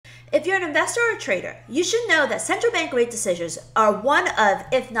If you're an investor or a trader, you should know that central bank rate decisions are one of,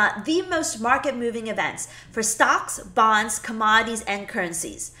 if not the most market-moving events for stocks, bonds, commodities, and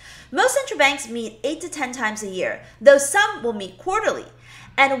currencies. Most central banks meet 8 to 10 times a year, though some will meet quarterly.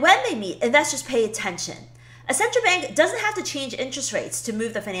 And when they meet, investors pay attention. A central bank doesn't have to change interest rates to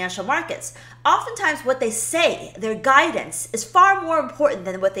move the financial markets. Oftentimes what they say, their guidance, is far more important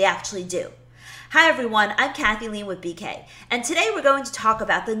than what they actually do. Hi everyone, I'm Kathy Lean with BK, and today we're going to talk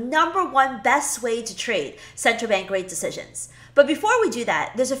about the #1 best way to trade central bank rate decisions. But before we do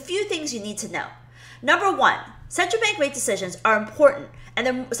that, there's a few things you need to know. Number one, central bank rate decisions are important,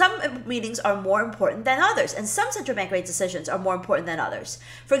 and some meetings are more important than others, and some central bank rate decisions are more important than others.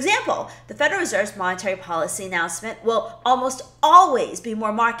 For example, the Federal Reserve's monetary policy announcement will almost always be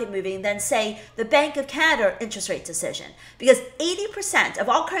more market moving than, say, the Bank of Canada interest rate decision, because 80% of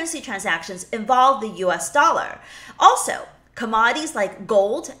all currency transactions involve the US dollar. Also, commodities like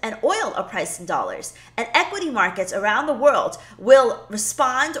gold and oil are priced in dollars, and equity markets around the world will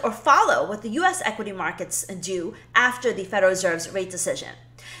respond or follow what the US equity markets do after the Federal Reserve's rate decision.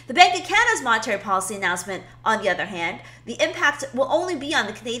 The Bank of Canada's monetary policy announcement, on the other hand, the impact will only be on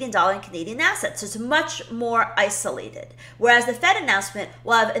the Canadian dollar and Canadian assets, so it's much more isolated. Whereas the Fed announcement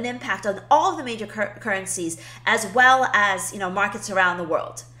will have an impact on all of the major currencies as well as markets around the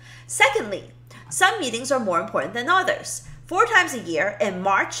world. Secondly, some meetings are more important than others. 4 times a year, in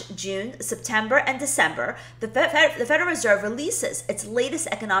March, June, September, and December, the Federal Reserve releases its latest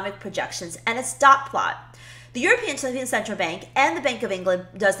economic projections and its dot plot. The European Central Bank and the Bank of England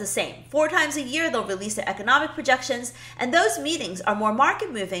does the same. 4 times a year, they'll release their economic projections, and those meetings are more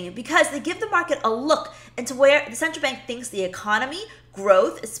market-moving because they give the market a look into where the central bank thinks the economy,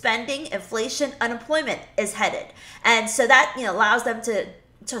 growth, spending, inflation, unemployment is headed. And so that allows them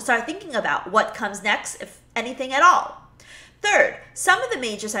to start thinking about what comes next, if anything at all. Third, some of the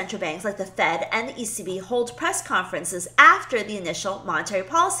major central banks like the Fed and the ECB hold press conferences after the initial monetary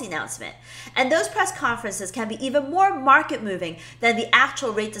policy announcement. And those press conferences can be even more market moving than the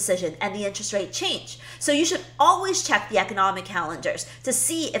actual rate decision and the interest rate change. So you should always check the economic calendars to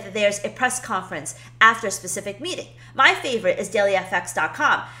see if there's a press conference after a specific meeting. My favorite is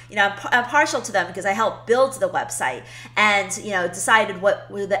dailyfx.com. I'm partial to them because I helped build the website and decided what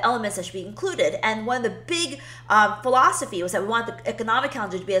were the elements that should be included. And one of the big philosophy was that we want the economic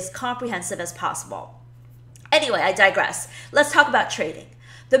calendar to be as comprehensive as possible. Anyway, I digress. Let's talk about trading.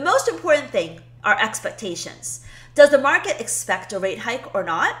 The most important thing are expectations. Does the market expect a rate hike or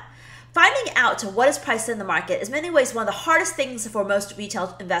not? Finding out what is priced in the market is in many ways one of the hardest things for most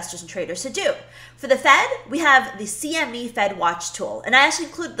retail investors and traders to do. For the Fed, we have the CME Fed Watch tool, and I actually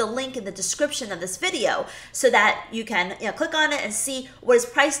included the link in the description of this video so that you can click on it and see what is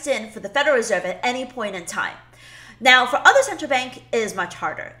priced in for the Federal Reserve at any point in time. Now, for other central banks, it is much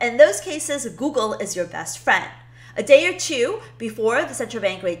harder. In those cases, Google is your best friend. A day or two before the central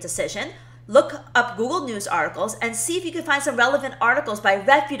bank rate decision, look up Google News articles and see if you can find some relevant articles by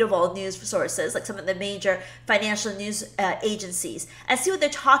reputable news sources, like some of the major financial news agencies, and see what they're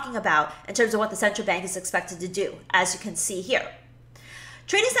talking about in terms of what the central bank is expected to do, as you can see here.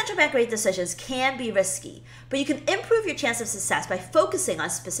 Trading central bank rate decisions can be risky, but you can improve your chance of success by focusing on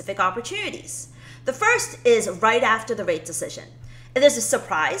specific opportunities. The first is right after the rate decision. If there's a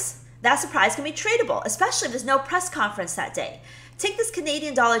surprise, that surprise can be tradable, especially if there's no press conference that day. Take this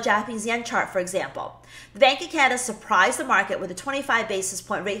Canadian dollar Japanese yen chart, for example. The Bank of Canada surprised the market with a 25 basis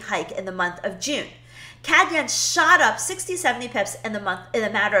point rate hike in the month of June. CAD yen shot up 60-70 pips in a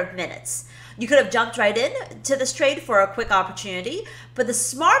matter of minutes. You could have jumped right in to this trade for a quick opportunity, but the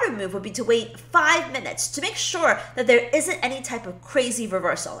smarter move would be to wait 5 minutes to make sure that there isn't any type of crazy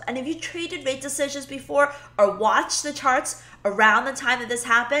reversal. And if you traded rate decisions before or watched the charts around the time that this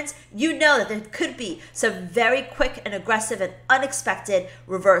happens, you know that there could be some very quick and aggressive and unexpected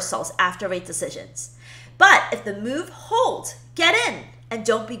reversals after rate decisions. But if the move holds, get in and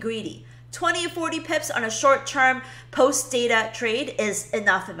don't be greedy. 20 or 40 pips on a short-term post-data trade is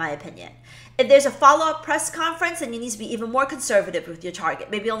enough in my opinion. If there's a follow-up press conference, then you need to be even more conservative with your target,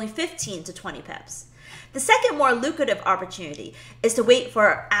 maybe only 15 to 20 pips. The second more lucrative opportunity is to wait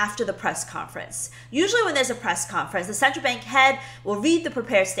for after the press conference. Usually when there's a press conference, the central bank head will read the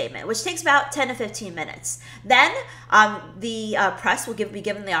prepared statement, which takes about 10 to 15 minutes. Then the press will be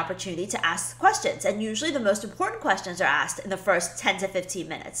given the opportunity to ask questions, and usually the most important questions are asked in the first 10 to 15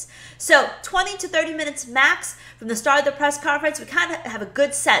 minutes. So 20 to 30 minutes max from the start of the press conference, we kind of have a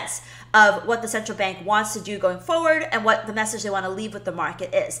good sense of what the central bank wants to do going forward and what the message they want to leave with the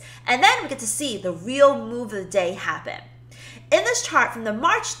market is. And then we get to see the real move of the day happen. In this chart from the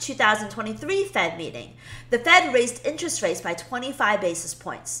March 2023 Fed meeting, the Fed raised interest rates by 25 basis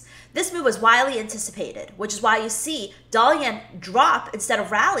points. This move was widely anticipated, which is why you see dollar yen drop instead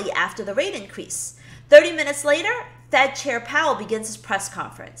of rally after the rate increase. 30 minutes later, Fed Chair Powell begins his press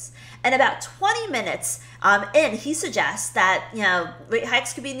conference. And about 20 minutes in, he suggests that rate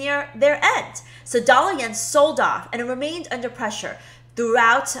hikes could be near their end. So dollar yen sold off, and it remained under pressure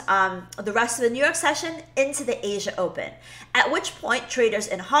throughout the rest of the New York session into the Asia Open, at which point traders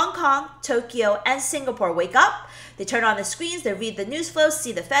in Hong Kong, Tokyo, and Singapore wake up, they turn on the screens, they read the news flows,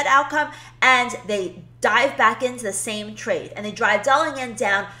 see the Fed outcome, and they dive back into the same trade, and they drive dollar yen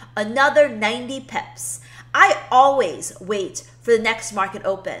down another 90 pips. I always wait for the next market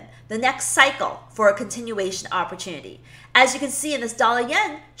open, the next cycle, for a continuation opportunity. As you can see in this dollar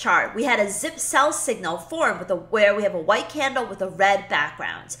yen chart, we had a zip sell signal formed where we have a white candle with a red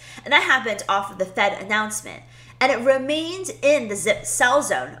background. And that happened off of the Fed announcement. And it remained in the zip sell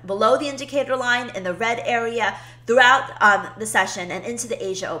zone below the indicator line in the red area throughout the session and into the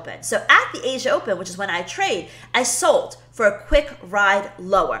Asia Open. So at the Asia Open, which is when I trade, I sold for a quick ride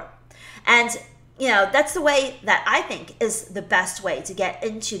lower. And that's the way that I think is the best way to get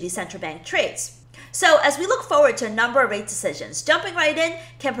into these central bank trades. So as we look forward to a number of rate decisions, jumping right in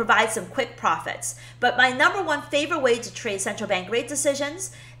can provide some quick profits. But my number one favorite way to trade central bank rate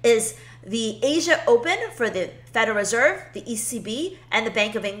decisions is the Asia Open for the Federal Reserve, the ECB, and the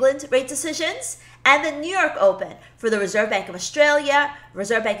Bank of England rate decisions, and the New York Open for the Reserve Bank of Australia,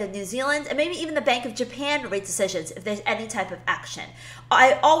 Reserve Bank of New Zealand, and maybe even the Bank of Japan rate decisions if there's any type of action.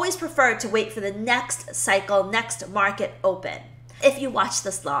 I always prefer to wait for the next cycle, next market open. If you watch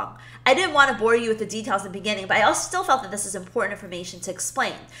this long, I didn't want to bore you with the details in the beginning, but I also still felt that this is important information to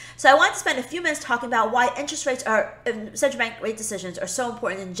explain. So I want to spend a few minutes talking about why interest rates central bank rate decisions are so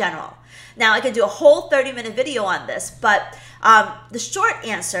important in general. Now, I could do a whole 30-minute video on this, but the short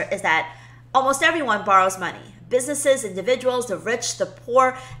answer is that almost everyone borrows money. Businesses, individuals, the rich, the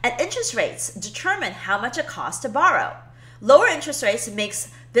poor, and interest rates determine how much it costs to borrow. Lower interest rates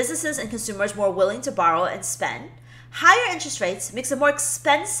makes businesses and consumers more willing to borrow and spend. Higher interest rates makes it more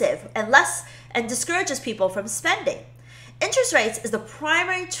expensive and discourages people from spending. Interest rates is the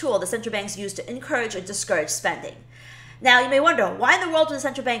primary tool the central banks use to encourage or discourage spending. Now, you may wonder, why in the world would the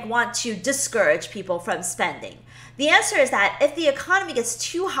central bank want to discourage people from spending? The answer is that if the economy gets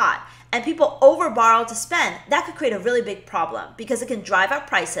too hot and people overborrow to spend, that could create a really big problem because it can drive up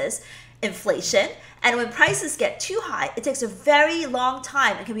prices, inflation, and when prices get too high, it takes a very long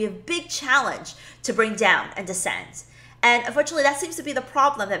time and can be a big challenge to bring down and descend. And unfortunately, that seems to be the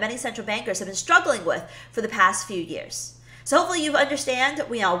problem that many central bankers have been struggling with for the past few years. So hopefully you understand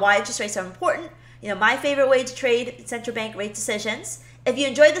why interest rates are important, my favorite way to trade central bank rate decisions. If you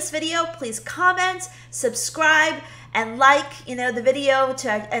enjoyed this video, please comment, subscribe, and like the video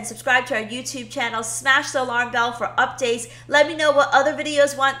and subscribe to our YouTube channel. Smash the alarm bell for updates. Let me know what other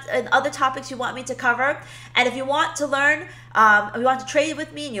videos and other topics you want me to cover. And if you want to learn, if you want to trade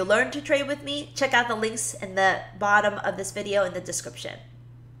with me and you learn to trade with me, check out the links in the bottom of this video in the description.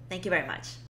 Thank you very much.